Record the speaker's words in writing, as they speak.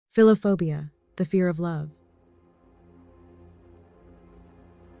Philophobia, the fear of love.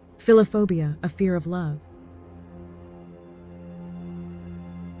 Philophobia, a fear of love.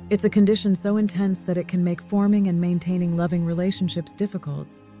 It's a condition so intense that it can make forming and maintaining loving relationships difficult,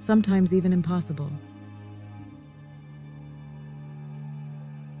 sometimes even impossible.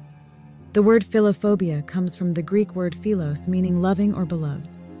 The word philophobia comes from the Greek word philos, meaning loving or beloved.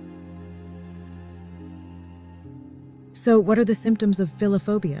 So, what are the symptoms of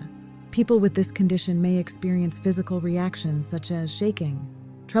philophobia? People with this condition may experience physical reactions such as shaking,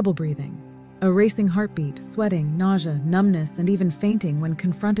 trouble breathing, a racing heartbeat, sweating, nausea, numbness, and even fainting when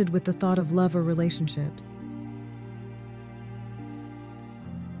confronted with the thought of love or relationships.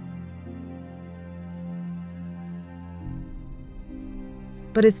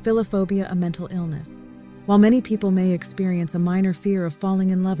 But is philophobia a mental illness? While many people may experience a minor fear of falling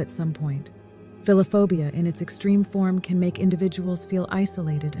in love at some point, philophobia in its extreme form can make individuals feel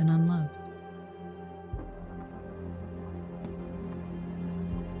isolated and unloved.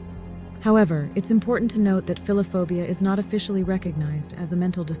 However, it's important to note that philophobia is not officially recognized as a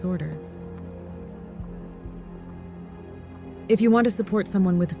mental disorder. If you want to support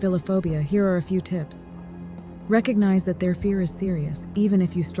someone with philophobia, here are a few tips. Recognize that their fear is serious, even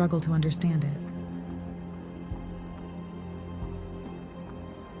if you struggle to understand it.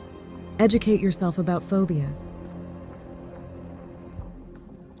 Educate yourself about phobias.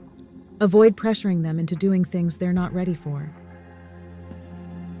 Avoid pressuring them into doing things they're not ready for.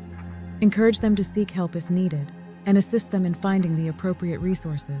 Encourage them to seek help if needed, and assist them in finding the appropriate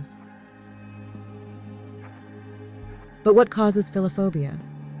resources. But what causes philophobia?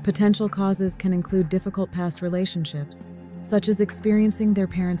 Potential causes can include difficult past relationships, such as experiencing their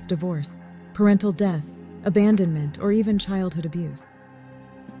parents' divorce, parental death, abandonment, or even childhood abuse.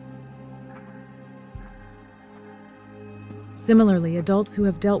 Similarly, adults who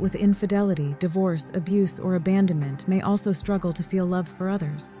have dealt with infidelity, divorce, abuse, or abandonment may also struggle to feel love for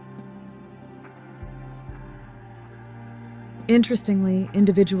others. Interestingly,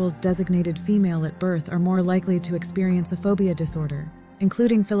 individuals designated female at birth are more likely to experience a phobia disorder,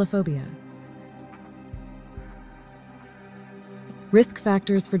 including philophobia. Risk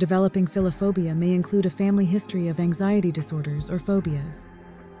factors for developing philophobia may include a family history of anxiety disorders or phobias,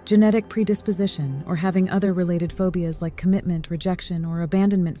 genetic predisposition, or having other related phobias like commitment, rejection, or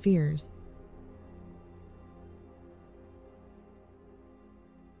abandonment fears.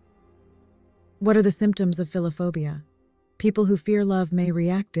 What are the symptoms of philophobia? People who fear love may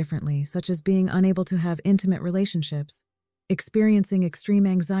react differently, such as being unable to have intimate relationships, experiencing extreme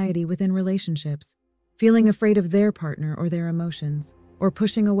anxiety within relationships, feeling afraid of their partner or their emotions, or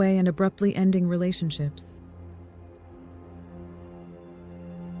pushing away and abruptly ending relationships.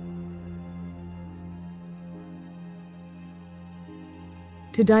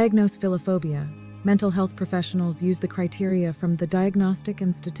 To diagnose philophobia, mental health professionals use the criteria from the Diagnostic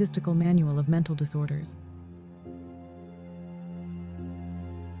and Statistical Manual of Mental Disorders.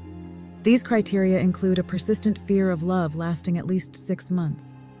 These criteria include a persistent fear of love lasting at least 6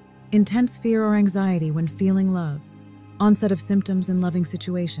 months, intense fear or anxiety when feeling love, onset of symptoms in loving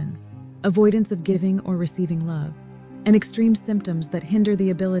situations, avoidance of giving or receiving love, and extreme symptoms that hinder the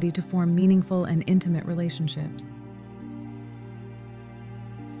ability to form meaningful and intimate relationships.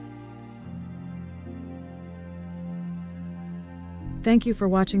 Thank you for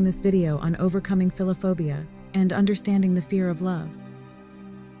watching this video on overcoming philophobia and understanding the fear of love.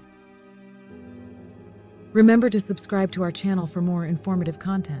 Remember to subscribe to our channel for more informative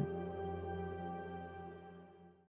content.